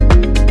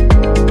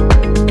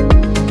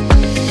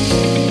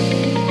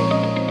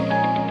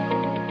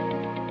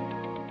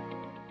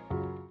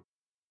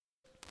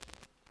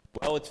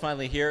Well, it's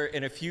finally here.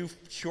 In a few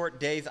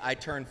short days, I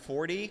turn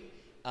 40.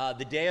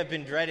 The day I've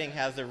been dreading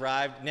has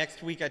arrived.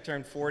 Next week, I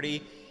turn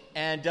 40.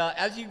 And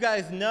as you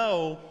guys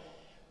know,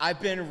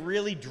 I've been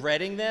really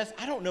dreading this.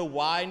 I don't know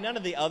why. None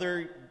of the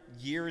other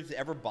years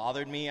ever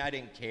bothered me. I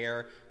didn't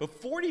care.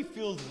 But 40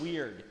 feels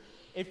weird.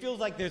 It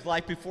feels like there's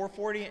life before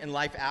 40 and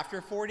life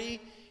after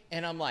 40.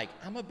 And I'm like,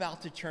 I'm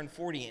about to turn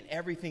 40 and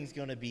everything's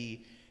going to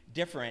be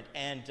different.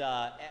 And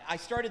I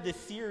started this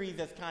series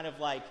as kind of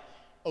like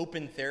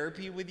open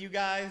therapy with you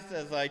guys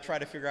as I try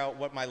to figure out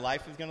what my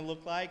life is going to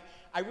look like.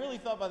 I really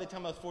thought by the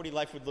time I was 40,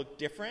 life would look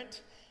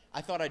different. I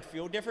thought I'd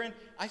feel different.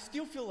 I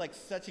still feel like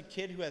such a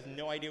kid who has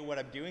no idea what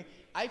I'm doing.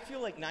 I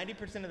feel like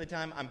 90% of the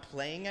time I'm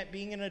playing at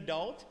being an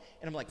adult,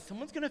 and I'm like,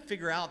 someone's going to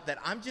figure out that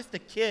I'm just a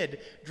kid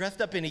dressed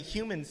up in a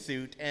human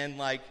suit, and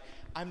like,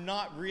 I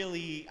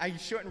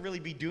shouldn't really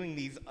be doing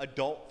these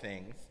adult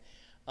things.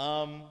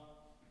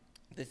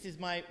 This is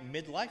my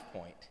midlife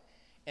point.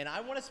 And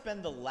I want to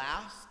spend the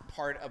last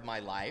part of my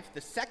life,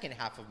 the second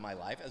half of my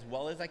life, as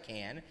well as I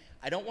can.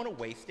 I don't want to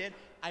waste it.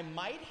 I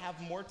might have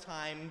more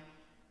time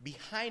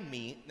behind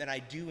me than I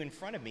do in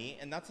front of me,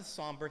 and that's a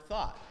somber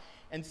thought.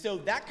 And so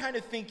that kind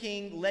of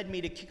thinking led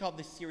me to kick off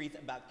this series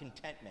about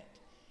contentment.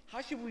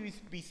 How should we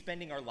be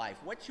spending our life?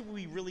 What should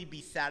we really be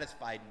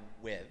satisfied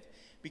with?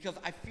 Because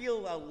I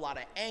feel a lot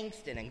of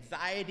angst and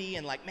anxiety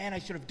and like, man, I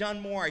should have done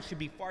more. I should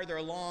be farther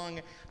along.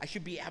 I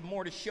should have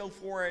more to show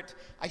for it.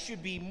 I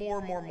should be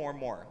more.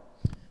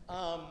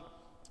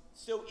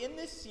 So in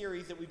this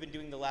series that we've been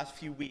doing the last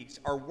few weeks,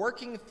 our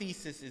working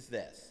thesis is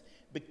this: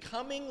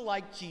 becoming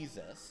like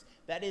Jesus,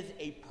 that is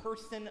a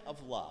person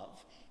of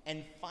love,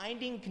 and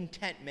finding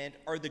contentment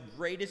are the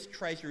greatest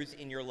treasures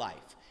in your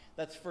life.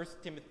 That's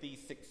 1 Timothy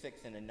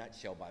 6:6 in a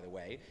nutshell, by the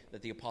way,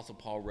 that the Apostle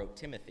Paul wrote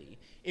Timothy.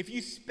 If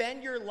you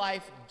spend your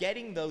life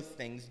getting those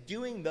things,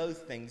 doing those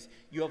things,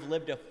 you have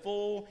lived a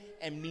full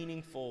and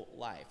meaningful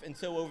life. And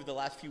so over the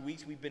last few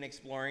weeks, we've been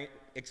exploring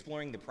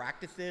the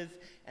practices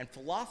and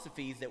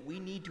philosophies that we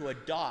need to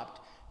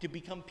adopt to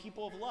become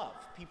people of love,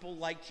 people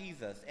like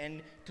Jesus,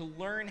 and to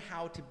learn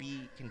how to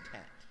be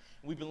content.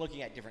 We've been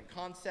looking at different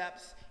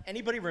concepts.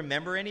 Anybody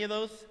remember any of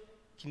those?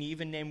 Can you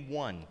even name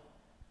one?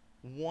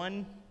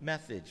 One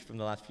message from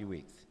the last few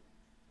weeks?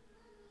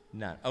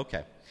 None.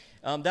 Okay.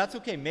 That's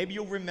okay. Maybe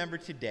you'll remember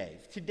today.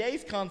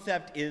 Today's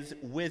concept is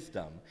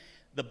wisdom.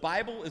 The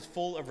Bible is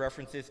full of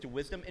references to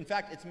wisdom. In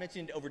fact, it's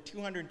mentioned over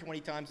 220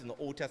 times in the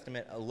Old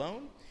Testament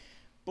alone.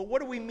 But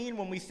what do we mean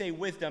when we say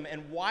wisdom,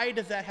 and why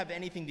does that have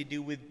anything to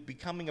do with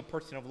becoming a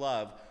person of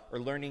love or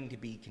learning to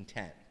be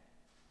content?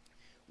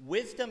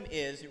 Wisdom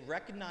is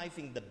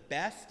recognizing the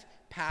best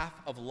path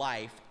of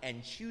life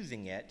and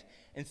choosing it,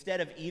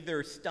 instead of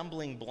either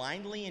stumbling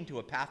blindly into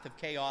a path of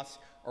chaos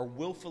or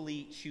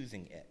willfully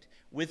choosing it.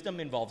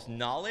 Wisdom involves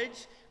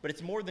knowledge, but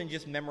it's more than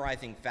just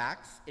memorizing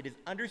facts. It is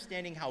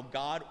understanding how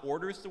God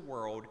orders the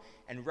world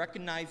and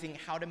recognizing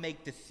how to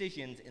make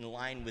decisions in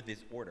line with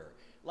his order.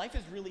 Life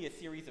is really a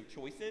series of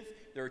choices.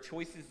 There are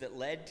choices that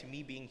led to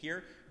me being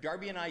here.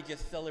 Darby and I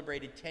just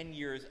celebrated 10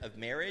 years of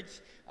marriage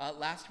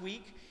last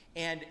week,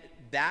 and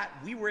that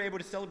we were able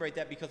to celebrate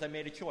that because I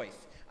made a choice.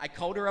 I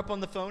called her up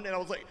on the phone, and I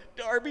was like,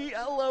 Darby,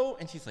 hello.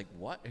 And she's like,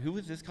 what? Who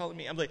is this calling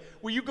me? I'm like,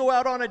 will you go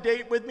out on a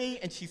date with me?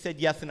 And she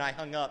said yes, and I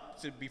hung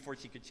up before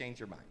she could change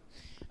her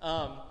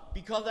mind.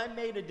 Because I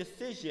made a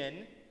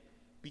decision,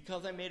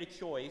 because I made a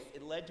choice,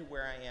 it led to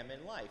where I am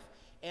in life.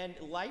 And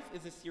life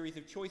is a series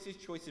of choices.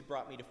 Choices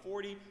brought me to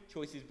 40.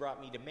 Choices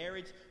brought me to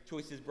marriage.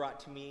 Choices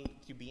brought me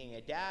to being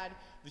a dad.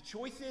 The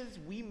choices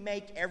we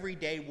make every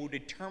day will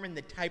determine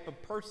the type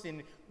of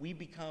person we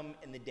become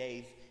in the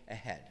days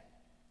ahead.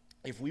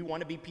 If we want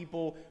to be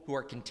people who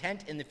are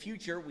content in the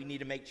future, we need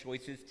to make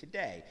choices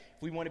today.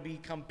 If we want to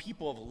become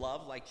people of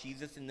love like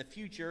Jesus in the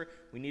future,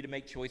 we need to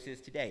make choices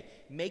today.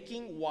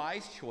 Making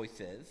wise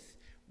choices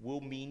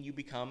will mean you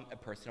become a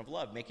person of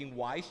love. Making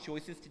wise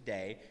choices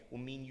today will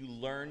mean you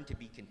learn to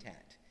be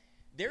content.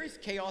 There is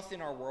chaos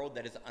in our world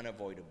that is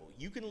unavoidable.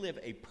 You can live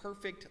a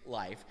perfect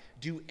life,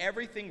 do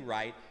everything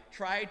right,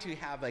 try to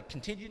have a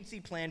contingency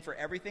plan for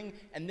everything,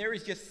 and there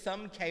is just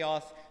some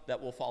chaos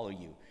that will follow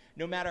you.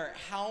 No matter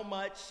how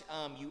much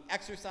you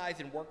exercise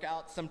and work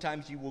out,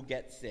 sometimes you will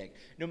get sick.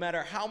 No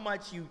matter how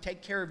much you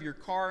take care of your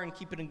car and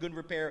keep it in good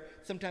repair,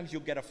 sometimes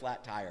you'll get a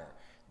flat tire.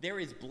 There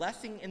is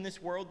blessing in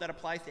this world that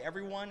applies to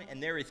everyone,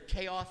 and there is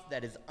chaos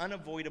that is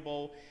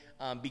unavoidable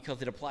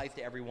because it applies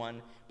to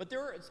everyone. But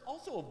there is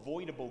also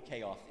avoidable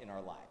chaos in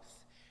our lives.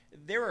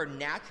 There are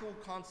natural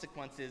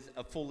consequences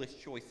of foolish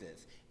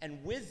choices,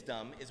 and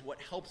wisdom is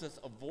what helps us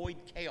avoid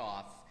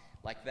chaos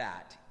like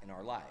that in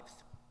our lives.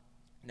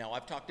 Now,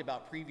 I've talked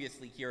about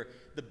previously here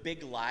the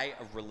big lie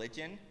of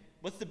religion.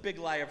 What's the big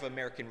lie of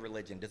American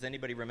religion? Does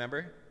anybody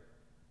remember?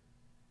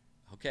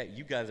 Okay,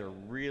 you guys are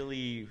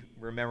really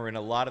remembering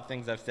a lot of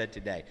things I've said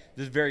today.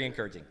 This is very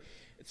encouraging.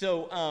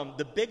 So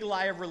the big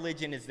lie of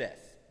religion is this: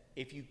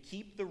 if you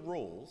keep the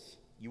rules,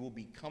 you will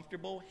be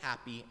comfortable,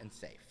 happy, and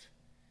safe.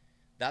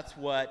 That's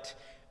what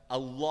a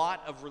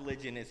lot of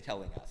religion is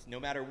telling us. No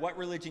matter what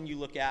religion you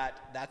look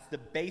at, that's the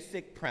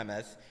basic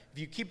premise. If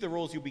you keep the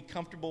rules, you'll be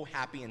comfortable,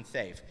 happy, and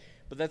safe.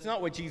 But that's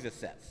not what Jesus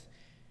says.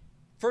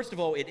 First of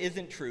all, it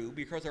isn't true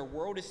because our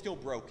world is still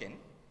broken.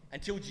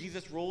 Until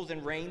Jesus rules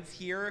and reigns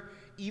here,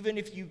 even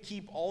if you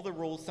keep all the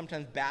rules,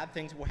 sometimes bad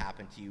things will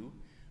happen to you.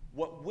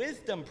 What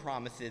wisdom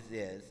promises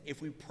is,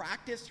 if we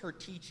practice her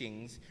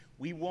teachings,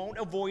 we won't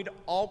avoid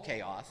all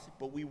chaos,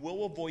 but we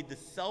will avoid the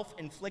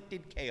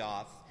self-inflicted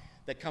chaos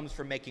that comes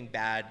from making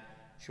bad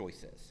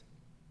choices.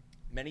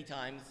 Many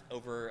times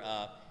over,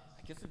 I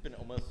guess it's been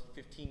almost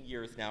 15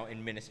 years now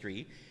in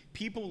ministry,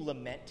 people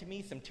lament to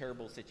me some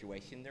terrible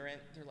situation they're in.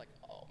 They're like,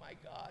 oh my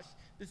gosh,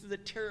 this is a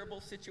terrible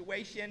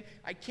situation.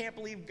 I can't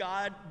believe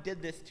God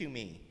did this to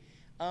me.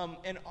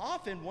 And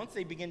often, once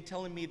they begin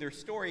telling me their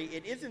story,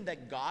 it isn't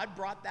that God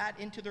brought that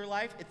into their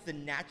life. It's the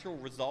natural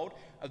result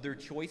of their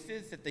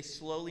choices that they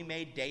slowly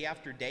made day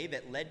after day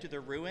that led to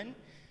their ruin.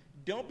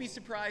 Don't be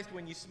surprised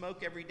when you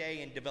smoke every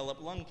day and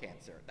develop lung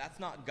cancer. That's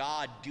not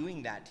God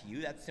doing that to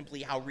you. That's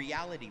simply how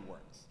reality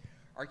works.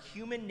 Our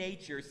human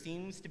nature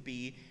seems to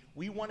be,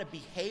 we want to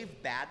behave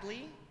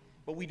badly,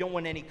 but we don't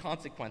want any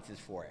consequences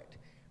for it.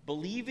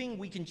 Believing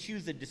we can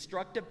choose a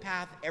destructive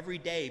path every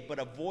day but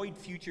avoid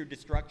future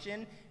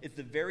destruction is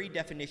the very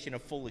definition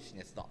of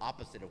foolishness, the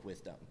opposite of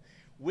wisdom.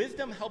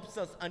 Wisdom helps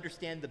us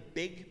understand the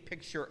big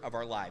picture of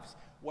our lives,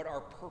 what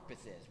our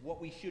purpose is,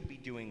 what we should be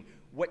doing,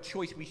 what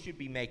choice we should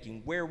be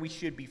making, where we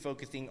should be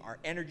focusing our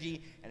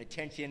energy and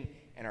attention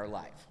and our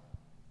life.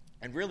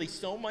 And really,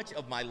 so much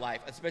of my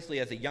life, especially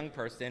as a young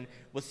person,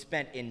 was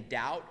spent in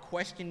doubt,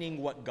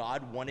 questioning what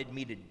God wanted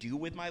me to do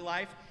with my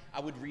life. I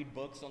would read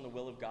books on the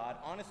will of God.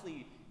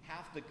 Honestly,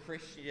 half the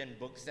Christian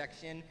book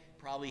section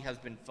probably has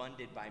been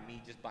funded by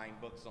me just buying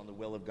books on the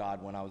will of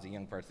God when I was a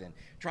young person,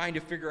 trying to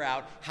figure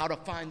out how to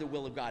find the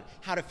will of God,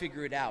 how to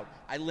figure it out.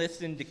 I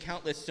listened to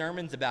countless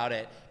sermons about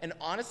it, and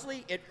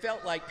honestly, it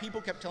felt like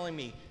people kept telling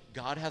me,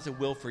 God has a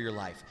will for your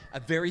life, a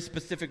very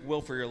specific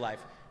will for your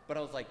life. But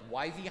I was like,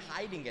 why is he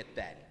hiding it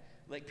then?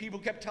 Like, people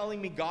kept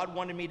telling me God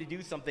wanted me to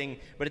do something,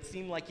 but it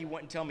seemed like he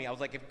wouldn't tell me. I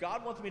was like, if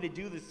God wants me to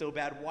do this so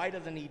bad, why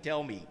doesn't he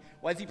tell me?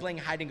 Why is he playing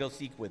hide and go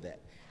seek with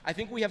it? I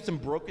think we have some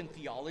broken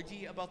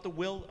theology about the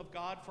will of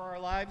God for our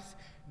lives.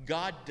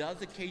 God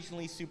does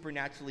occasionally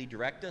supernaturally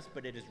direct us,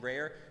 but it is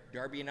rare.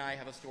 Darby and I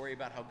have a story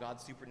about how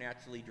God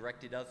supernaturally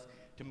directed us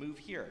to move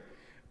here.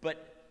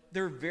 But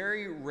they're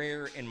very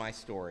rare in my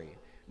story.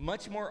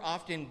 Much more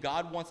often,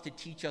 God wants to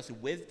teach us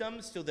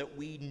wisdom so that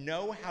we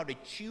know how to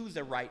choose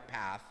a right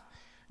path,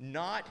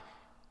 not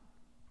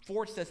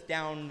force us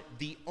down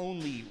the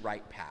only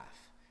right path.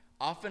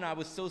 Often I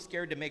was so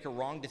scared to make a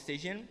wrong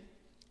decision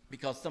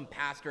because some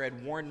pastor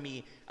had warned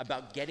me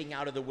about getting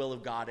out of the will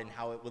of God and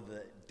how it was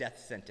a death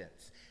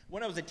sentence.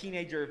 When I was a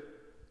teenager,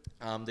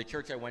 the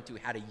church I went to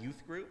had a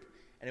youth group,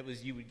 and it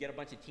was, you would get a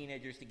bunch of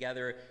teenagers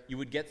together. You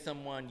would get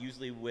someone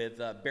usually with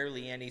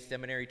barely any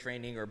seminary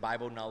training or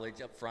Bible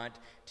knowledge up front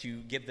to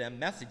give them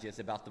messages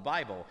about the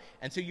Bible.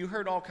 And so you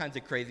heard all kinds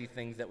of crazy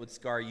things that would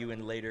scar you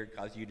and later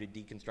cause you to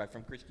deconstruct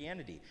from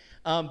Christianity.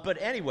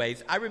 But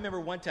anyways, I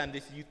remember one time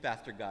this youth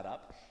pastor got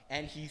up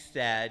and he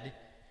said,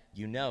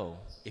 you know,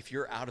 if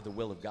you're out of the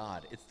will of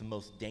God, it's the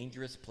most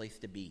dangerous place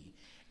to be.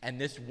 And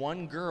this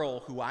one girl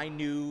who I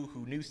knew,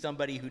 who knew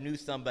somebody,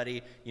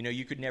 you know,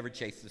 you could never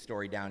chase the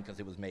story down because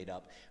it was made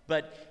up.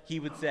 But he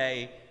would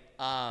say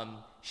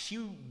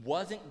she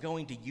wasn't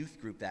going to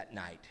youth group that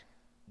night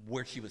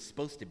where she was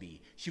supposed to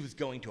be. She was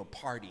going to a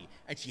party,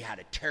 and she had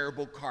a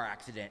terrible car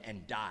accident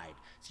and died.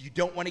 So you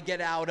don't want to get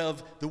out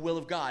of the will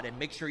of God, and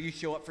make sure you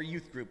show up for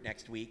youth group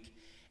next week.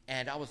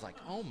 And I was like,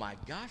 oh my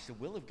gosh, the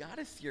will of God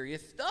is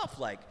serious stuff.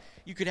 Like,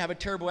 you could have a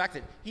terrible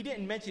accident. He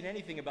didn't mention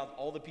anything about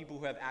all the people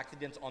who have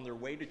accidents on their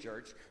way to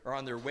church or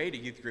on their way to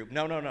youth group.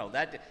 No.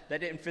 That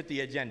didn't fit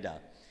the agenda.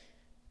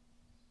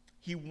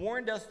 He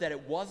warned us that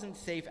it wasn't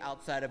safe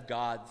outside of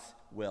God's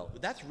will.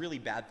 But that's really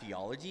bad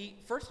theology.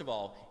 First of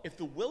all, if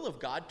the will of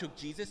God took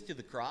Jesus to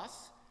the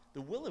cross,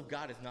 the will of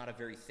God is not a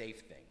very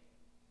safe thing.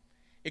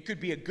 It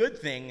could be a good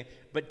thing,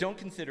 but don't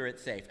consider it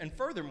safe. And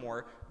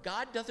furthermore,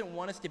 God doesn't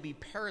want us to be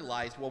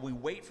paralyzed while we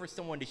wait for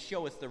someone to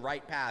show us the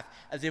right path,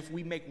 as if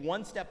we make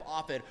one step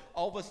off it,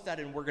 all of a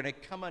sudden we're going to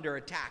come under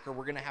attack or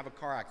we're going to have a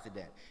car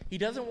accident. He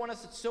doesn't want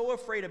us so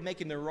afraid of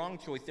making the wrong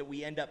choice that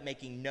we end up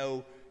making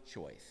no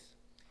choice.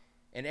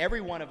 And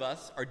every one of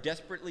us are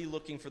desperately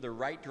looking for the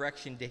right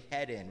direction to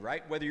head in,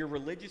 right? Whether you're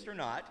religious or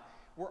not,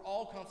 we're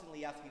all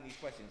constantly asking these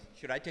questions.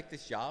 Should I take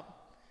this job?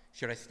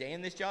 Should I stay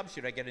in this job?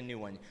 Should I get a new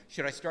one?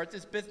 Should I start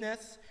this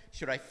business?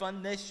 Should I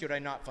fund this? Should I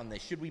not fund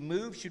this? Should we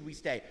move? Should we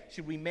stay?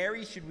 Should we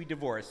marry? Should we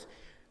divorce?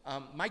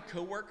 My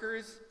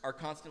coworkers are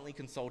constantly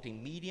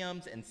consulting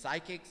mediums and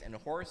psychics and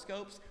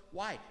horoscopes.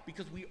 Why?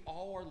 Because we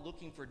all are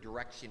looking for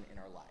direction in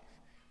our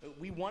life.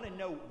 We want to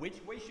know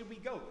which way should we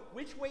go?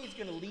 Which way is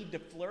going to lead to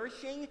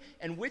flourishing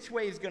and which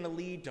way is going to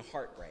lead to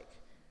heartbreak?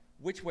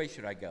 Which way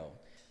should I go?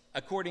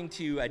 According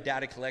to a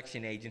data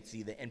collection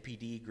agency, the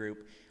NPD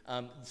group,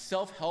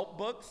 self-help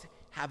books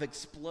have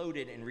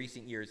exploded in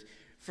recent years.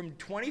 From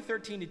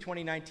 2013 to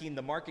 2019,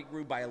 the market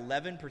grew by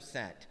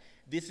 11%.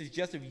 This is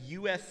just of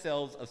U.S.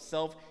 sales of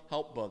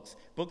self-help books,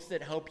 books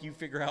that help you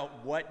figure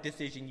out what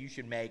decision you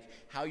should make,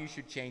 how you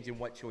should change, and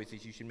what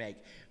choices you should make.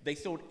 They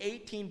sold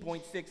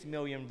 18.6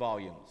 million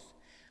volumes.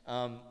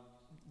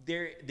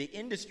 The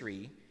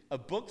industry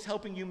of books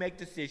helping you make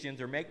decisions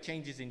or make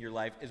changes in your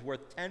life is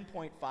worth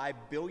 $10.5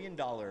 billion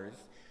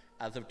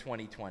as of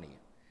 2020.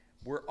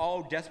 We're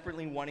all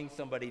desperately wanting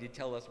somebody to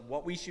tell us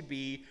what we should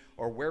be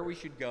or where we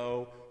should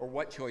go or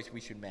what choice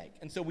we should make.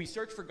 And so we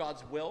search for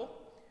God's will,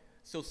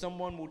 so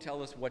someone will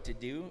tell us what to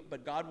do,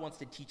 but God wants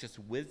to teach us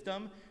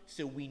wisdom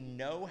so we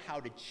know how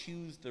to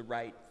choose the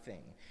right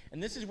thing.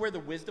 And this is where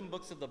the wisdom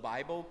books of the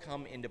Bible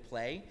come into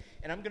play.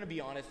 And I'm going to be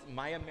honest,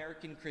 my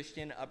American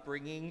Christian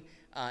upbringing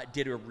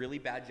did a really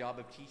bad job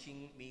of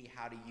teaching me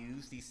how to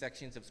use these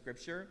sections of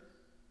Scripture.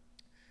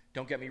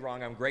 Don't get me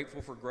wrong, I'm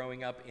grateful for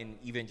growing up in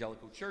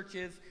evangelical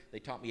churches. They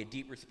taught me a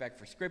deep respect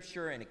for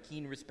Scripture and a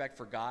keen respect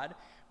for God.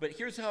 But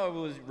here's how I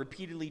was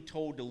repeatedly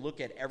told to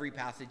look at every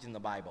passage in the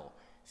Bible.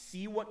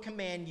 See what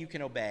command you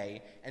can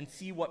obey, and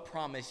see what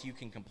promise you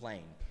can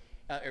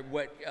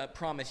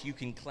promise you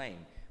can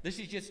claim. This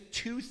is just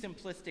too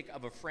simplistic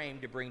of a frame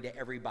to bring to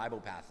every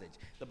Bible passage.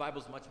 The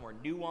Bible's much more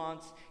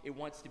nuanced. It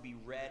wants to be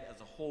read as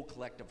a whole,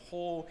 collective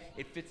whole.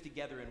 It fits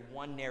together in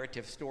one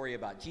narrative story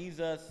about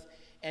Jesus.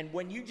 And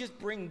when you just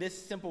bring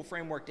this simple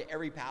framework to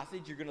every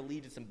passage, you're going to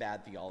lead to some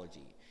bad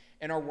theology.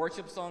 And our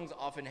worship songs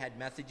often had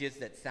messages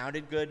that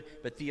sounded good,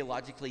 but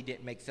theologically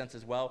didn't make sense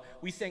as well.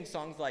 We sang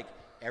songs like,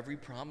 "Every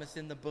promise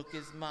in the book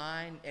is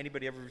mine."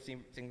 Anybody ever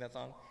sing that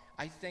song?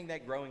 I sang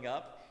that growing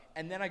up,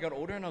 and then I got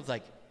older and I was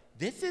like,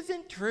 this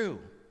isn't true.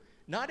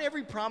 Not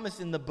every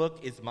promise in the book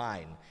is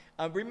mine.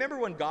 Remember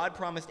when God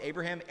promised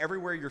Abraham,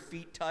 everywhere your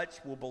feet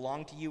touch will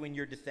belong to you and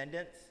your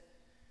descendants?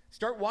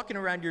 Start walking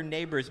around your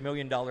neighbor's $1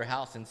 million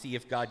house and see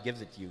if God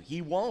gives it to you.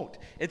 He won't.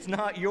 It's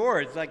not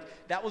yours.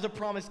 Like, that was a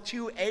promise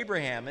to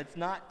Abraham. It's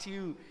not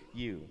to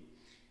you.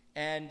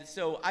 And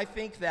so I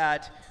think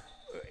that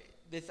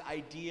this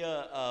idea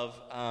of,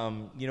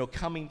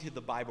 coming to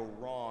the Bible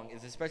wrong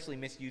is especially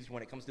misused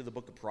when it comes to the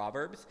book of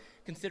Proverbs.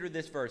 Consider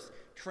this verse.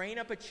 Train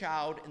up a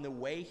child in the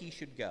way he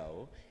should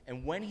go,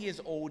 and when he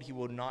is old, he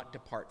will not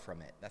depart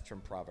from it. That's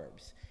from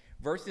Proverbs.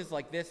 Verses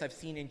like this I've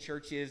seen in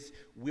churches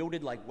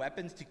wielded like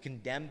weapons to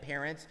condemn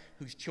parents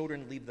whose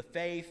children leave the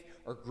faith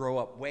or grow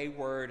up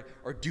wayward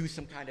or do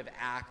some kind of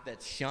act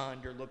that's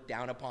shunned or looked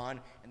down upon.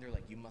 And they're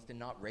like, you must have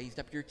not raised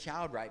up your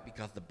child right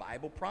because the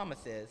Bible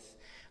promises.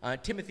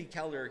 Timothy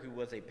Keller, who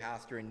was a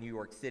pastor in New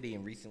York City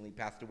and recently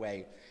passed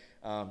away,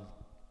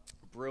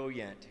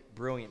 brilliant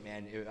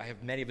man. I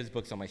have many of his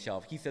books on my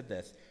shelf. He said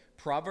this: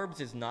 Proverbs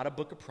is not a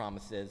book of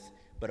promises,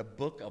 but a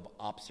book of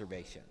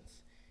observations.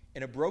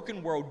 In a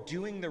broken world,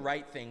 doing the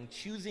right thing,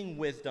 choosing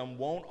wisdom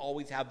won't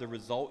always have the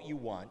result you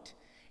want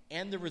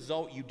and the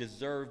result you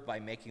deserve by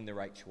making the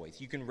right choice.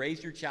 You can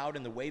raise your child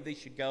in the way they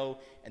should go,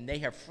 and they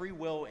have free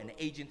will and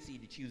agency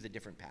to choose a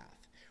different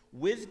path.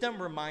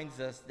 Wisdom reminds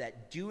us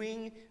that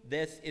doing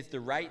this is the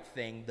right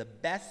thing, the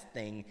best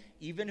thing,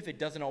 even if it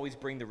doesn't always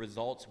bring the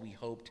results we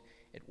hoped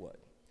it would.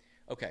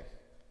 Okay,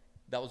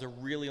 that was a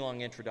really long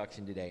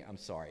introduction today. I'm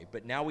sorry.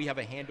 But now we have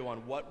a handle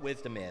on what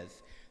wisdom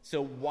is.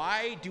 So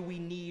why do we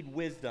need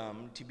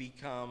wisdom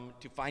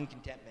to find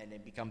contentment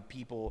and become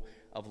people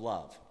of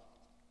love?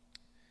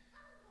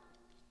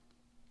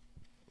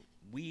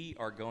 We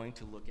are going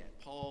to look at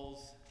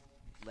Paul's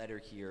letter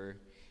here,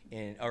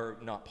 we're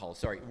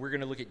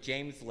going to look at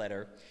James'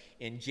 letter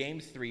in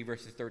James 3,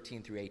 verses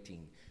 13 through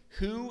 18.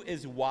 Who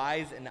is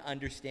wise and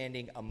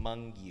understanding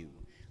among you?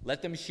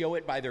 Let them show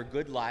it by their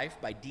good life,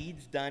 by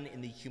deeds done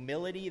in the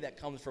humility that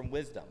comes from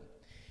wisdom.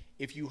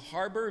 If you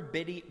harbor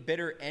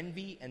bitter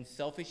envy and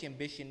selfish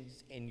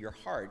ambitions in your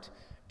heart,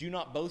 do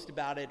not boast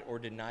about it or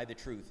deny the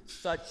truth.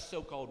 Such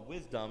so-called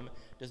wisdom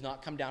does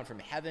not come down from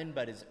heaven,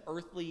 but is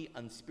earthly,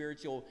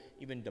 unspiritual,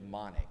 even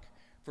demonic.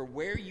 For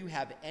where you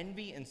have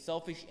envy and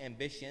selfish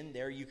ambition,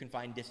 there you can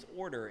find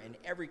disorder and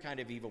every kind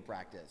of evil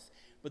practice.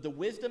 But the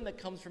wisdom that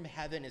comes from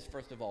heaven is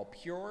first of all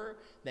pure,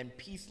 then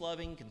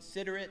peace-loving,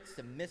 considerate,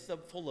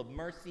 submissive, full of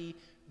mercy,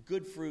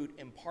 good fruit,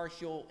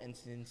 impartial, and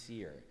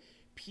sincere.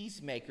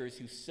 Peacemakers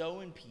who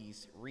sow in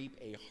peace reap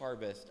a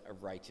harvest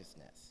of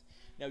righteousness.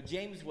 Now,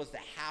 James was the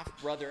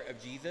half-brother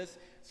of Jesus,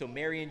 so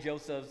Mary and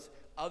Joseph's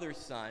other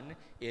son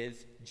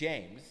is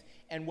James.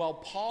 And while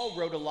Paul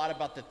wrote a lot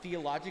about the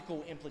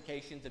theological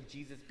implications of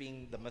Jesus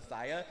being the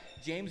Messiah,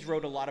 James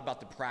wrote a lot about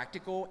the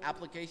practical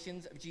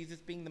applications of Jesus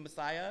being the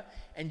Messiah.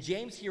 And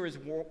James here is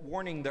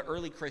warning the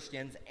early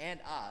Christians and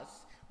us,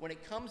 when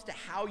it comes to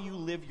how you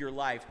live your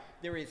life,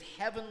 there is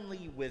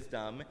heavenly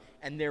wisdom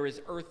and there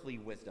is earthly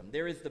wisdom.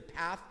 There is the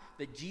path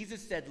that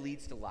Jesus said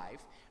leads to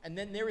life, and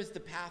then there is the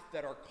path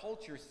that our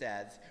culture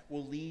says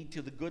will lead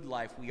to the good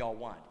life we all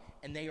want.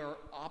 And they are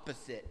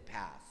opposite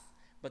paths,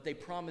 but they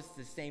promise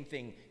the same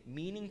thing: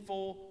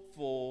 meaningful,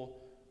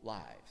 full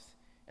lives.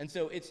 And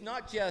so it's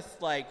not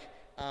just like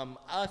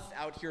us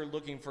out here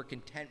looking for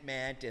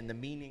contentment and the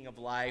meaning of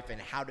life and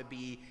how to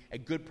be a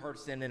good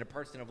person and a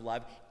person of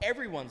love.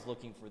 Everyone's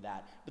looking for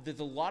that. But there's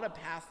a lot of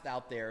paths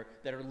out there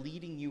that are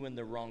leading you in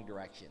the wrong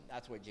direction.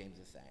 That's what James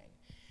is saying.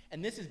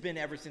 And this has been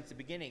ever since the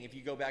beginning. If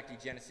you go back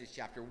to Genesis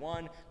chapter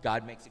 1,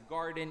 God makes a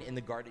garden. In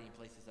the garden, he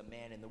places a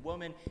man and the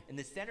woman. In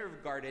the center of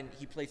the garden,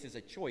 he places a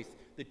choice,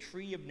 the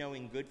tree of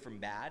knowing good from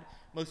bad.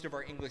 Most of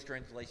our English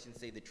translations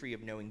say the tree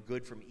of knowing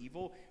good from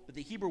evil, but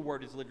the Hebrew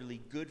word is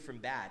literally good from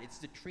bad. It's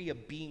the tree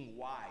of being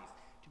wise,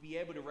 to be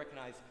able to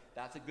recognize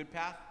that's a good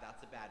path,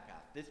 that's a bad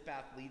path. This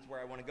path leads where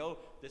I want to go.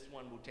 This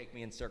one will take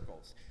me in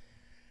circles.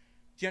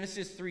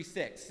 Genesis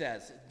 3:6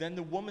 says, "Then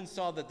the woman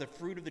saw that the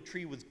fruit of the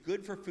tree was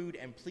good for food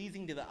and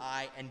pleasing to the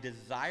eye and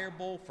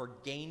desirable for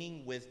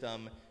gaining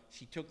wisdom.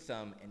 She took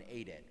some and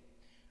ate it."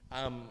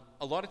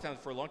 A lot of times,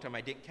 for a long time,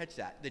 I didn't catch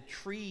that. The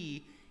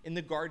tree in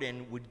the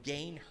garden would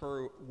gain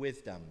her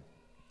wisdom.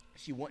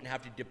 She wouldn't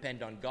have to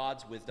depend on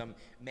God's wisdom.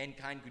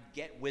 Mankind could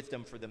get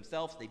wisdom for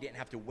themselves. They didn't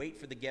have to wait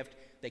for the gift.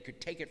 They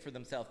could take it for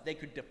themselves. They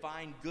could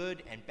define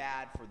good and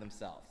bad for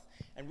themselves.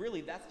 And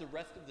really, that's the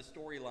rest of the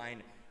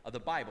storyline of the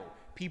Bible.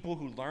 People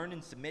who learn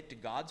and submit to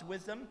God's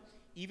wisdom,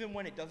 even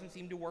when it doesn't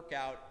seem to work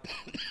out,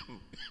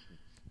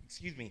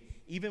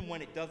 even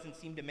when it doesn't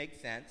seem to make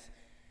sense,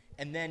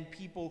 and then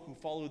people who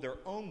follow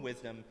their own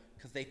wisdom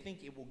because they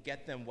think it will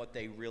get them what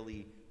they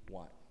really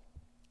want.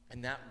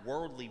 And that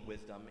worldly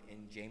wisdom,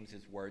 in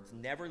James's words,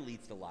 never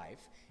leads to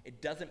life.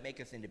 It doesn't make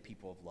us into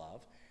people of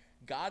love.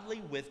 Godly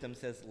wisdom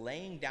says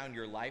laying down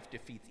your life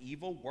defeats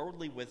evil.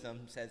 Worldly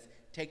wisdom says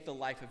take the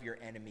life of your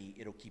enemy.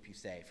 It'll keep you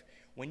safe.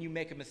 When you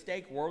make a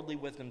mistake, worldly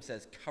wisdom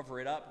says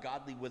cover it up.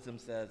 Godly wisdom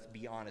says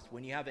be honest.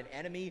 When you have an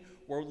enemy,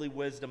 worldly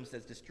wisdom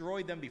says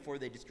destroy them before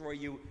they destroy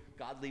you.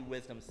 Godly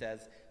wisdom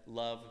says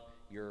love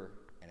your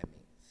enemies.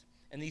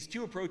 And these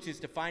two approaches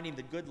to finding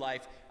the good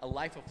life, a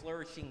life of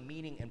flourishing,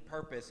 meaning, and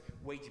purpose,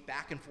 wage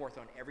back and forth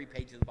on every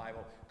page of the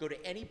Bible. Go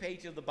to any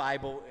page of the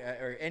Bible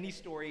or any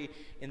story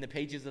in the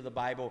pages of the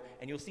Bible,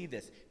 and you'll see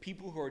this.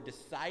 People who are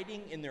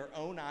deciding in their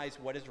own eyes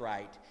what is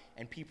right,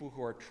 and people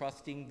who are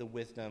trusting the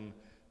wisdom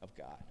of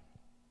God.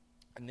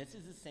 And this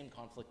is the same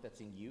conflict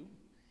that's in you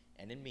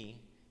and in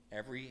me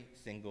every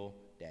single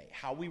day.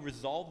 How we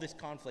resolve this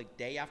conflict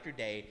day after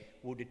day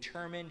will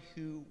determine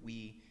who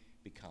we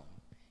become.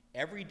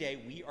 Every day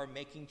we are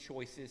making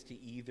choices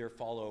to either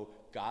follow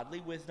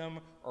godly wisdom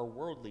or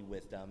worldly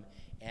wisdom,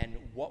 and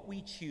what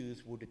we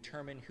choose will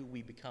determine who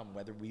we become,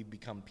 whether we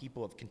become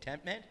people of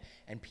contentment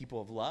and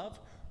people of love,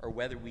 or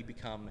whether we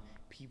become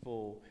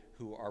people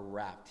who are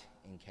wrapped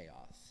in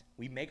chaos.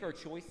 We make our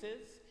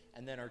choices,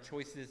 and then our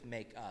choices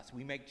make us.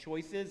 We make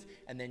choices,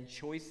 and then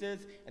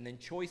choices, and then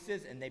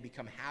choices, and they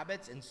become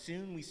habits, and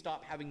soon we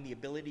stop having the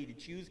ability to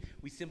choose.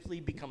 We simply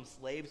become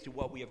slaves to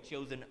what we have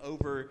chosen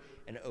over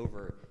and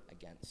over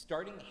again.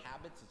 Starting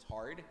habits is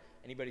hard.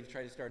 Anybody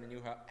try to start a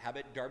new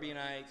habit? Darby and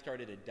I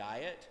started a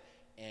diet,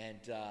 and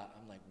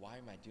I'm like, why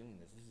am I doing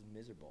this? This is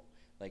miserable.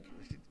 Like,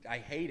 I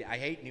hate it. I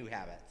hate new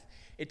habits.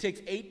 It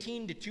takes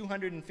 18 to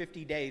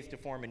 250 days to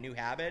form a new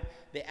habit.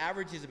 The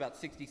average is about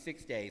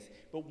 66 days.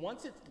 But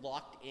once it's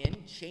locked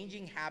in,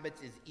 changing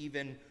habits is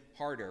even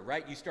harder,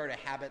 right? You start a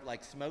habit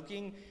like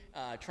smoking,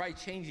 try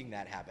changing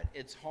that habit.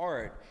 It's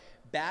hard.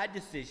 Bad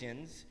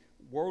decisions,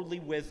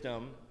 worldly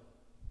wisdom,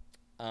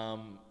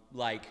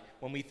 like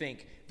when we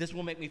think, this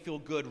will make me feel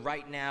good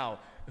right now,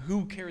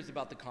 who cares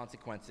about the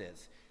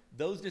consequences?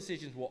 Those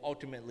decisions will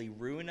ultimately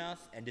ruin us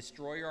and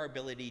destroy our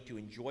ability to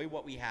enjoy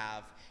what we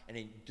have and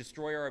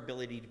destroy our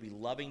ability to be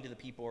loving to the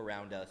people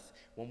around us.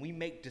 When we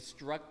make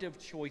destructive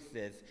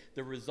choices,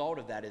 the result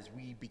of that is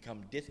we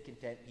become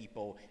discontent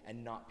people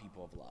and not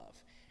people of love.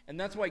 And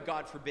that's why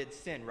God forbids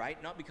sin,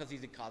 right? Not because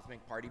he's a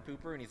cosmic party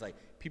pooper and he's like,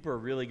 people are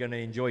really going to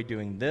enjoy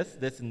doing this,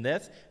 this, and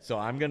this, so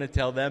I'm going to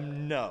tell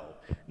them no.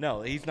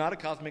 No, he's not a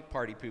cosmic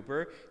party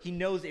pooper. He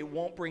knows it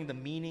won't bring the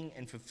meaning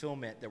and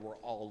fulfillment that we're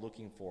all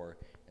looking for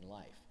in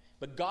life.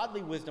 But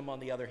godly wisdom, on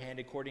the other hand,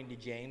 according to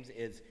James,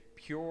 is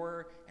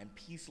pure and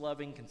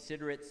peace-loving,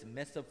 considerate,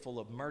 submissive, full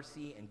of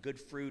mercy and good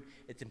fruit.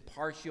 It's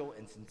impartial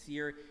and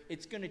sincere.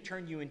 It's going to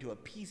turn you into a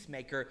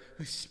peacemaker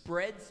who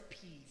spreads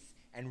peace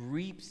and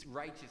reaps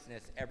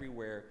righteousness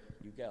everywhere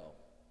you go.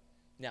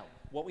 Now,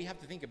 what we have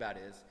to think about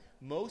is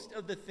most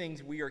of the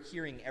things we are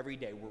hearing every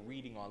day, we're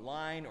reading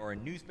online or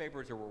in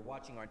newspapers or we're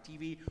watching on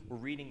TV, we're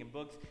reading in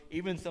books,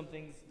 even some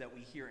things that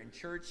we hear in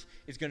church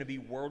is going to be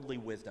worldly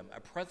wisdom, a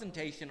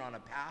presentation on a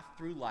path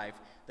through life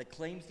that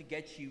claims to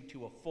get you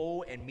to a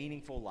full and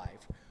meaningful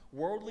life.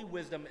 Worldly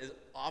wisdom is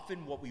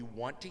often what we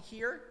want to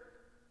hear,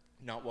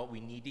 not what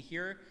we need to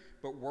hear,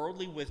 but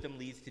worldly wisdom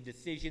leads to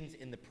decisions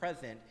in the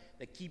present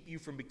that keep you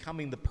from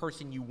becoming the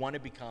person you want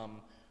to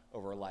become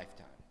over a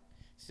lifetime.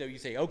 So you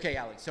say, okay,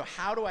 Alex, so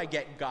how do I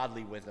get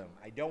godly wisdom?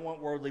 I don't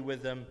want worldly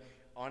wisdom.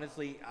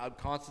 Honestly,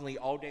 constantly,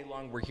 all day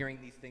long, we're hearing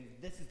these things.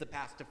 This is the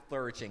path to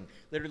flourishing.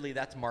 Literally,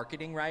 that's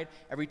marketing, right?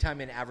 Every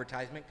time an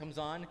advertisement comes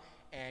on,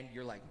 and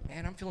you're like,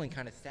 man, I'm feeling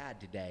kind of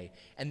sad today.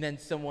 And then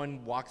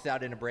someone walks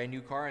out in a brand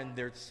new car, and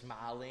they're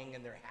smiling,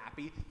 and they're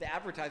happy. The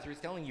advertiser is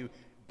telling you,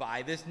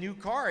 buy this new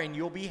car and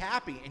you'll be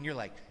happy. And you're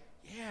like,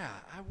 yeah,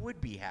 I would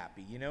be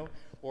happy,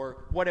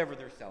 or whatever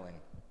they're selling.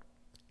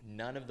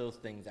 None of those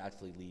things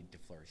actually lead to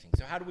flourishing.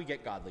 So how do we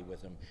get godly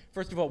wisdom?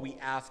 First of all, we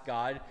ask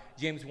God.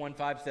 James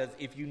 1:5 says,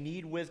 if you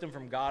need wisdom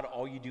from God,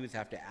 all you do is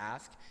have to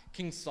ask.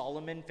 King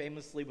Solomon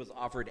famously was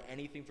offered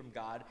anything from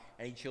God,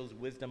 and he chose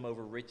wisdom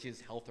over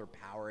riches, health, or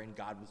power, and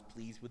God was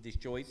pleased with this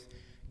choice.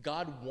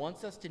 God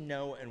wants us to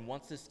know and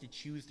wants us to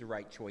choose the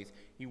right choice.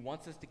 He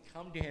wants us to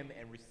come to him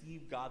and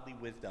receive godly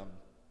wisdom.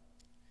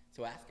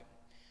 So ask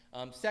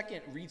him.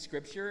 Second, read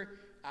Scripture.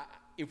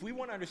 If we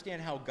want to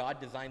understand how God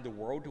designed the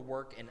world to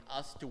work and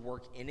us to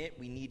work in it,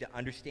 we need to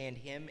understand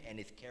him and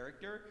his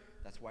character.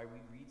 That's why we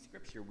read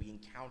Scripture. We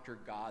encounter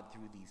God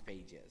through these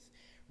pages.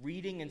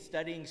 Reading and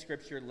studying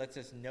Scripture lets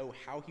us know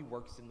how he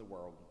works in the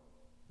world.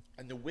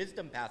 And the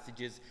wisdom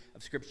passages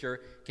of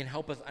Scripture can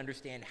help us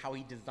understand how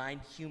he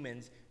designed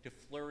humans to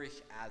flourish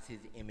as his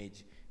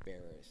image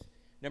bearers.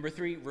 Number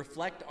 3,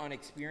 reflect on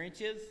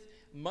experiences.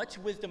 Much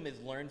wisdom is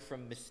learned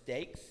from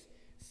mistakes.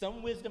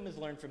 Some wisdom is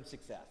learned from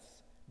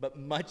success. But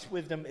much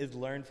wisdom is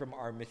learned from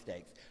our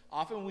mistakes.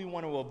 Often we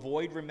want to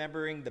avoid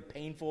remembering the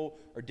painful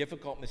or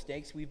difficult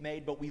mistakes we've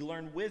made, but we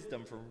learn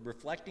wisdom from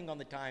reflecting on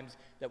the times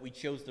that we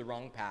chose the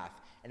wrong path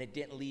and it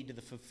didn't lead to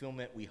the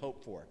fulfillment we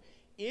hoped for.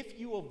 If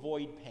you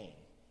avoid pain,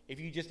 if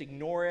you just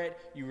ignore it,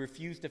 you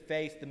refuse to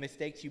face the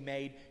mistakes you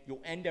made,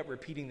 you'll end up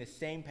repeating the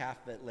same path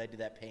that led to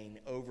that pain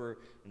over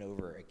and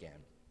over again.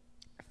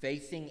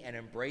 Facing and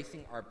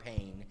embracing our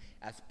pain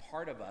as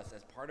part of us,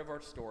 as part of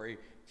our story,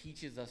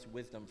 teaches us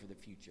wisdom for the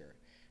future.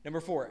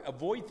 Number 4,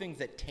 avoid things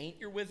that taint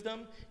your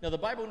wisdom. Now, the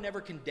Bible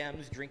never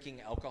condemns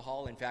drinking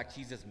alcohol. In fact,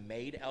 Jesus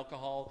made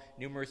alcohol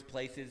numerous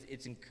places.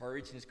 It's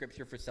encouraged in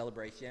Scripture for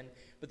celebration.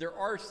 But there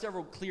are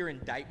several clear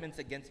indictments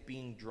against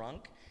being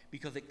drunk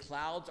because it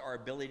clouds our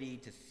ability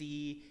to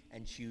see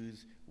and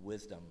choose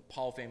wisdom.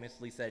 Paul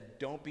famously said,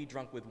 don't be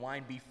drunk with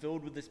wine, be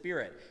filled with the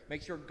Spirit.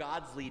 Make sure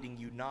God's leading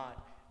you,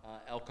 not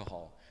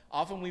alcohol.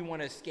 Often we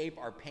want to escape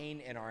our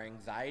pain and our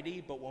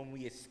anxiety, but when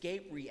we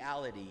escape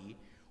reality,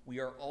 we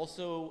are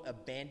also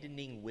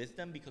abandoning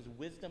wisdom because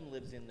wisdom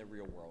lives in the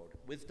real world.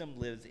 Wisdom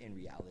lives in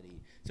reality.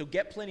 So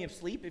get plenty of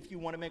sleep if you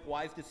want to make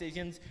wise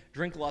decisions.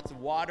 Drink lots of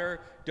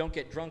water. Don't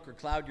get drunk or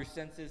cloud your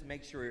senses.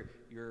 Make sure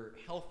you're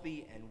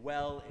healthy and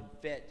well and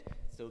fit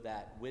so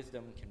that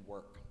wisdom can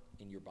work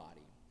in your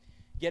body.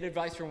 Get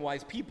advice from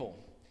wise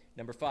people.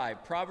 Number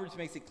 5, Proverbs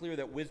makes it clear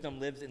that wisdom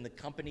lives in the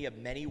company of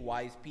many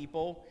wise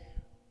people.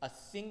 A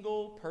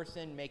single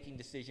person making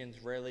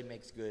decisions rarely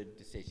makes good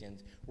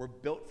decisions. We're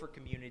built for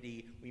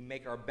community. We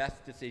make our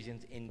best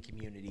decisions in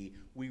community.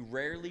 We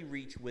rarely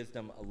reach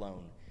wisdom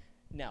alone.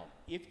 Now,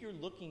 if you're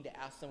looking to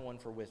ask someone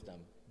for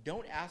wisdom,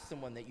 don't ask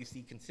someone that you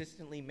see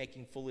consistently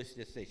making foolish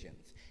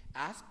decisions.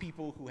 Ask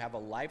people who have a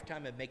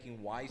lifetime of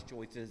making wise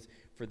choices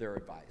for their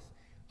advice.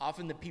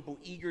 Often the people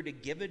eager to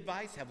give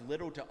advice have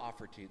little to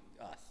offer to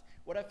us.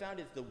 What I've found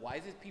is the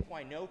wisest people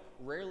I know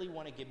rarely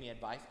want to give me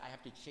advice. I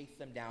have to chase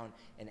them down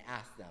and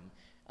ask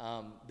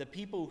them. The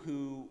people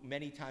who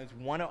many times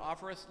want to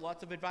offer us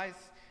lots of advice,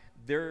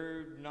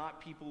 they're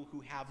not people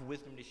who have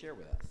wisdom to share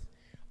with us.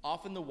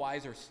 Often the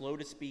wise are slow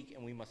to speak,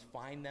 and we must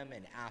find them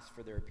and ask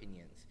for their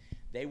opinions.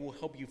 They will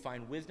help you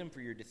find wisdom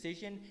for your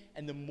decision,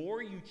 and the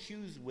more you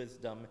choose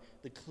wisdom,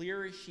 the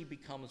clearer she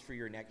becomes for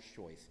your next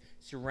choice.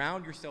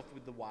 Surround yourself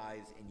with the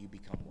wise, and you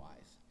become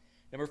wise.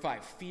 Number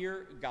 5,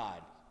 fear God.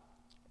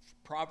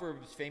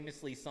 Proverbs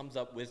famously sums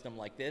up wisdom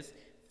like this: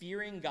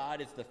 fearing God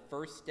is the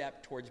first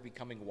step towards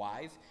becoming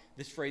wise.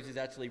 This phrase is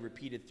actually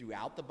repeated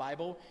throughout the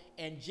Bible,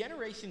 and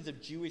generations of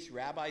Jewish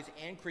rabbis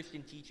and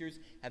Christian teachers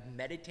have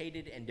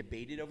meditated and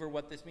debated over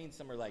what this means.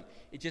 Some are like,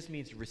 it just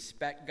means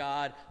respect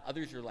God.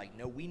 Others are like,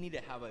 no, we need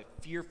to have a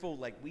fearful,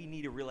 we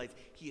need to realize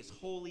he is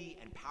holy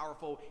and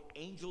powerful.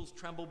 Angels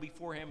tremble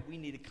before him. We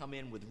need to come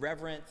in with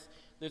reverence.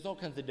 There's all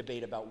kinds of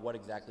debate about what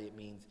exactly it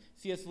means.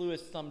 C.S.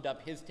 Lewis summed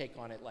up his take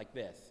on it like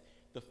this: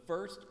 the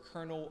first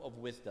kernel of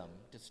wisdom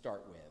to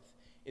start with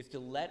is to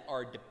let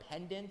our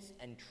dependence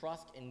and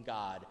trust in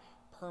God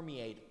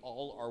permeate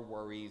all our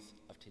worries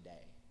of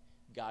today.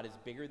 God is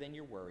bigger than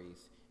your worries.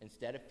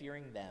 Instead of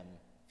fearing them,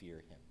 fear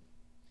him.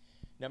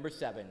 Number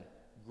 7,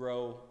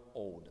 grow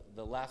old.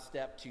 The last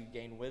step to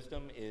gain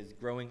wisdom is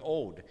growing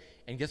old.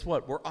 And guess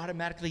what? We're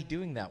automatically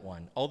doing that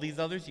one. All these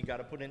others, you got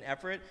to put in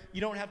effort.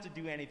 You don't have to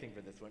do anything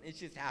for this one. It's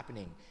just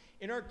happening.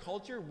 In our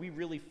culture, we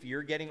really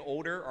fear getting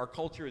older. Our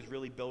culture is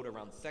really built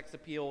around sex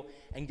appeal,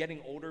 and getting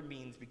older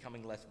means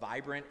becoming less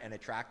vibrant and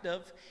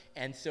attractive.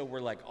 And so we're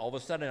like, all of a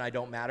sudden, I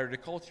don't matter to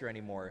culture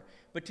anymore.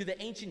 But to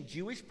the ancient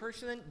Jewish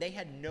person, they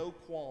had no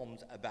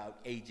qualms about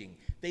aging.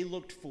 They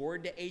looked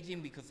forward to aging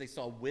because they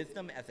saw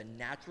wisdom as a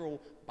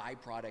natural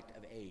byproduct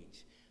of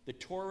age. The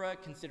Torah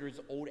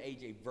considers old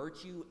age a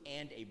virtue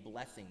and a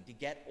blessing. To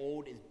get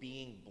old is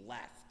being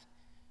blessed.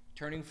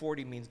 Turning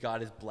 40 means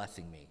God is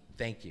blessing me.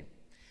 Thank you.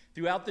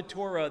 Throughout the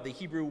Torah, the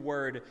Hebrew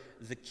word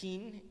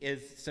zakin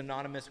is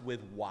synonymous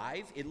with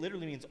wise. It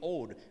literally means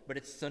old, but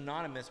it's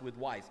synonymous with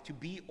wise. To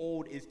be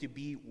old is to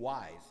be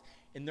wise.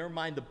 In their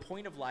mind, the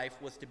point of life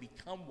was to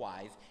become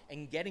wise,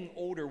 and getting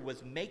older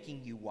was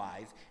making you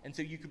wise. And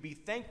so you could be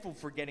thankful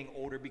for getting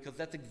older because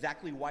that's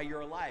exactly why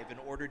you're alive, in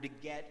order to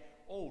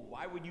get old.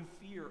 Why would you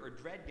fear or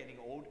dread getting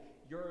old?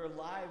 You're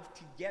alive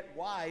to get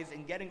wise,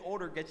 and getting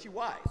older gets you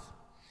wise.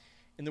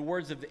 In the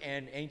words of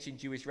an ancient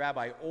Jewish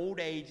rabbi, old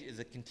age is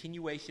a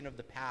continuation of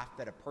the path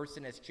that a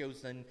person has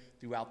chosen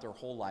throughout their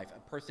whole life.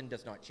 A person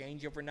does not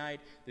change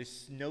overnight.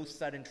 There's no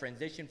sudden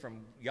transition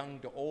from young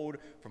to old,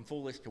 from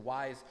foolish to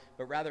wise,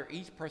 but rather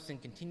each person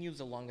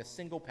continues along a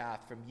single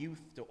path from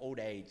youth to old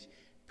age.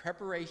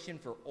 Preparation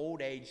for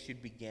old age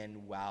should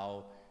begin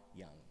while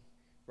young.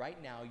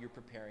 Right now, you're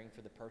preparing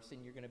for the person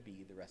you're going to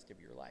be the rest of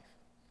your life.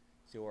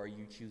 So are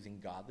you choosing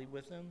godly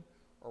wisdom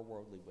or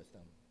worldly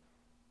wisdom?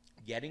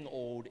 Getting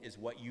old is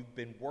what you've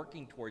been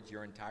working towards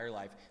your entire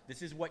life.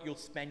 This is what you'll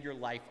spend your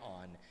life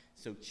on.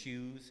 So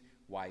choose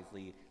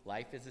wisely.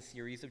 Life is a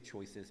series of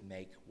choices.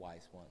 Make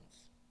wise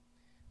ones.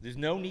 There's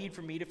no need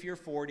for me to fear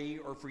 40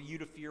 or for you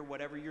to fear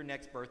whatever your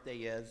next birthday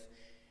is,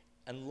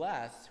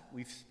 unless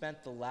we've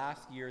spent the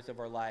last years of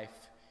our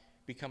life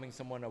becoming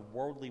someone of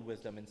worldly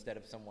wisdom instead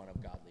of someone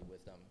of godly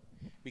wisdom.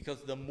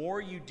 Because the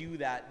more you do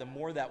that, the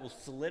more that will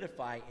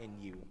solidify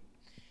in you.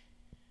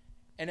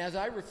 And as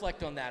I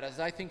reflect on that, as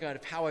I think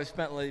of how I've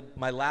spent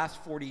my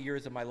last 40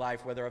 years of my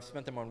life, whether I've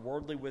spent them on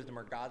worldly wisdom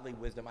or godly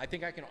wisdom, I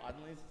think I can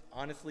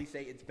honestly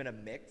say it's been a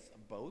mix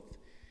of both.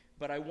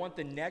 But I want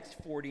the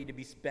next 40 to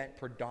be spent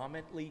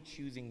predominantly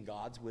choosing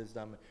God's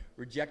wisdom,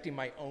 rejecting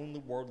my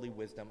own worldly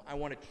wisdom. I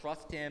want to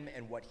trust him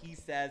and what he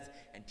says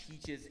and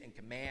teaches and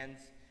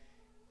commands.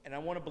 And I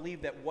want to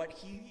believe that what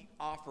he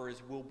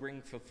offers will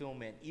bring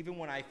fulfillment, even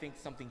when I think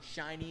something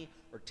shiny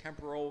or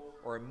temporal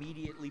or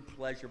immediately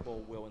pleasurable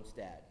will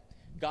instead.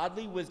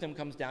 Godly wisdom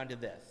comes down to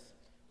this.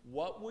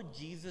 What would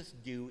Jesus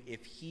do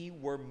if he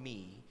were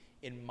me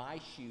in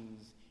my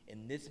shoes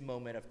in this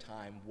moment of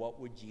time? What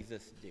would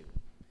Jesus do?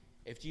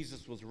 If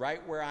Jesus was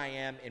right where I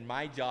am, in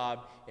my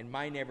job, in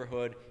my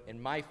neighborhood,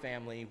 in my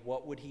family,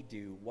 what would he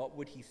do? What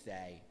would he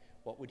say?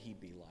 What would he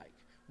be like?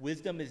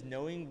 Wisdom is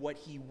knowing what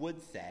he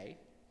would say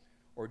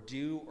or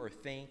do or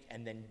think,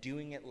 and then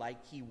doing it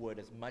like he would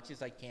as much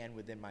as I can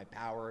within my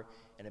power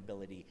and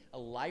ability. A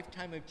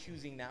lifetime of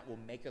choosing that will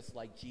make us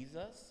like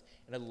Jesus.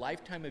 In a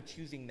lifetime of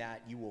choosing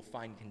that, you will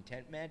find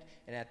contentment,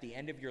 and at the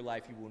end of your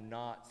life, you will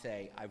not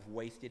say, I've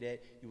wasted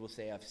it. You will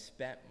say, I've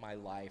spent my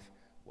life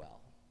well.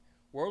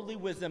 Worldly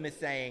wisdom is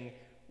saying,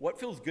 what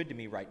feels good to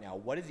me right now?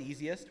 What is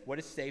easiest? What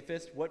is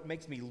safest? What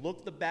makes me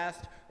look the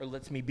best or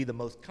lets me be the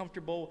most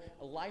comfortable?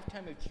 A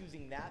lifetime of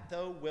choosing that,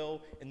 though,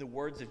 will, in the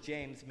words of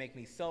James, make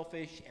me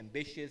selfish,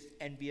 ambitious,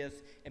 envious,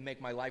 and make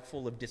my life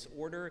full of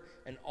disorder,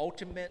 and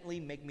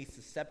ultimately make me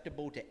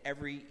susceptible to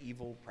every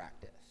evil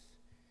practice.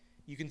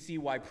 You can see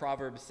why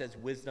Proverbs says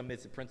wisdom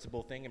is the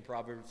principal thing in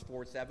Proverbs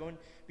 4:7,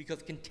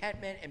 because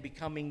contentment and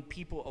becoming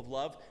people of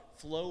love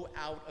flow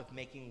out of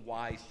making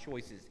wise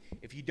choices.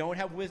 If you don't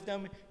have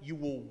wisdom, you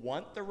will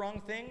want the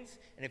wrong things,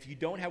 and if you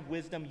don't have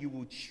wisdom, you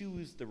will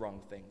choose the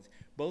wrong things.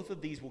 Both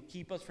of these will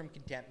keep us from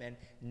contentment,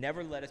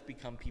 never let us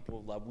become people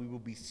of love. We will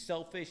be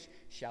selfish,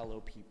 shallow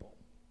people.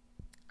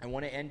 I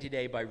want to end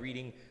today by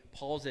reading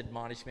Paul's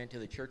admonishment to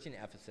the church in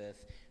Ephesus,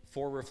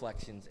 4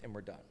 reflections, and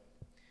we're done.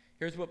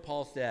 Here's what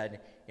Paul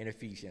said in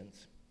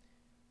Ephesians.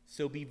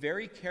 So be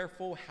very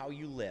careful how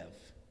you live.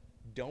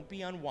 Don't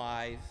be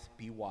unwise,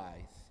 be wise.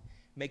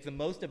 Make the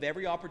most of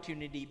every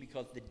opportunity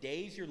because the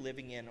days you're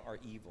living in are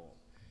evil.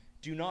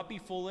 Do not be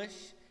foolish.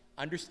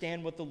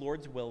 Understand what the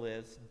Lord's will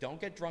is.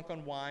 Don't get drunk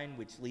on wine,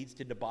 which leads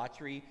to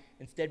debauchery.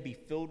 Instead, be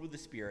filled with the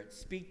Spirit.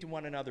 Speak to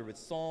one another with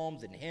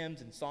psalms and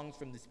hymns and songs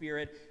from the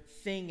Spirit.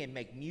 Sing and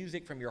make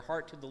music from your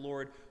heart to the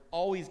Lord,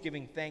 always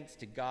giving thanks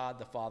to God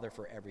the Father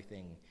for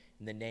everything,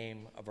 in the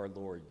name of our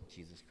Lord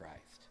Jesus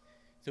Christ.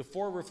 So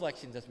 4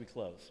 reflections as we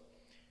close.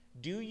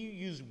 Do you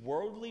use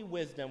worldly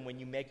wisdom when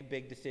you make a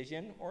big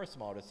decision or a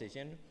small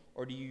decision,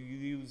 or do you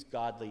use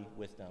godly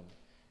wisdom?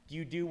 Do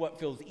you do what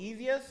feels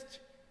easiest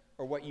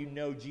or what you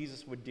know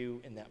Jesus would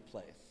do in that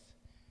place?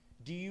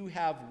 Do you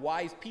have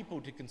wise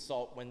people to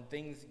consult when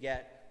things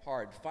get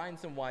hard? Find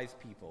some wise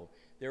people.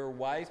 There are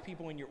wise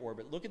people in your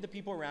orbit. Look at the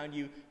people around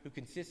you who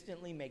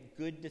consistently make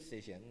good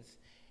decisions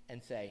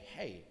and say,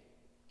 hey,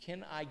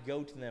 can I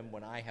go to them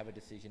when I have a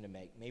decision to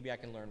make? Maybe I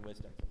can learn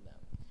wisdom from them.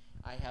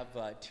 I have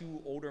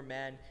 2 older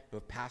men who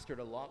have pastored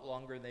a lot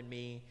longer than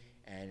me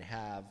and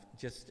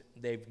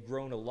they've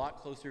grown a lot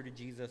closer to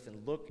Jesus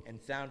and look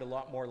and sound a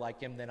lot more like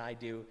him than I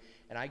do.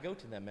 And I go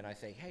to them and I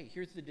say, hey,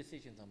 here's the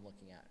decisions I'm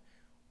looking at.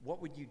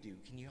 What would you do?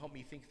 Can you help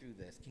me think through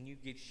this? Can you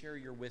share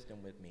your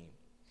wisdom with me?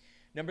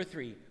 Number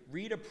 3,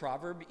 read a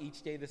proverb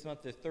each day this month.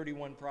 There's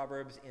 31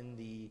 proverbs in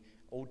the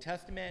Old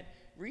Testament.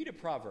 Read a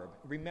proverb.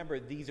 Remember,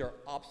 these are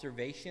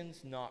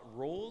observations, not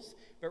rules,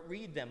 but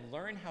read them.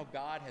 Learn how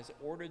God has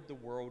ordered the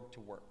world to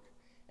work.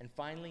 And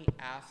finally,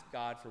 ask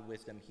God for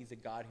wisdom. He's a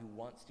God who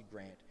wants to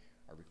grant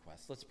our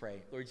requests. Let's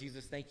pray. Lord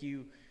Jesus, thank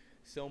you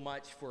so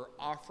much for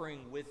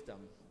offering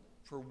wisdom,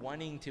 for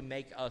wanting to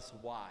make us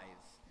wise,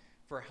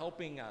 for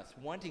helping us,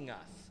 wanting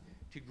us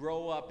to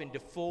grow up into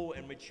full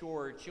and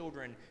mature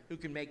children who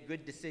can make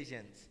good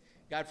decisions.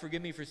 God,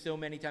 forgive me for so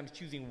many times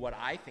choosing what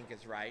I think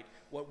is right,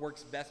 what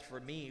works best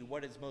for me,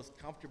 what is most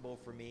comfortable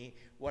for me,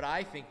 what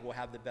I think will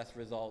have the best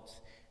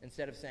results,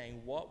 instead of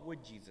saying, what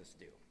would Jesus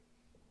do?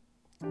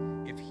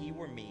 If he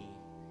were me,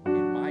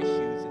 in my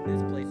shoes, in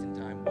this place and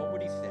time, what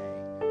would he say?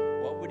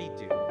 What would he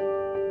do?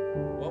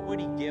 What would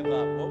he give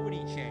up? What would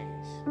he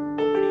change? What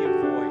would he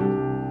avoid?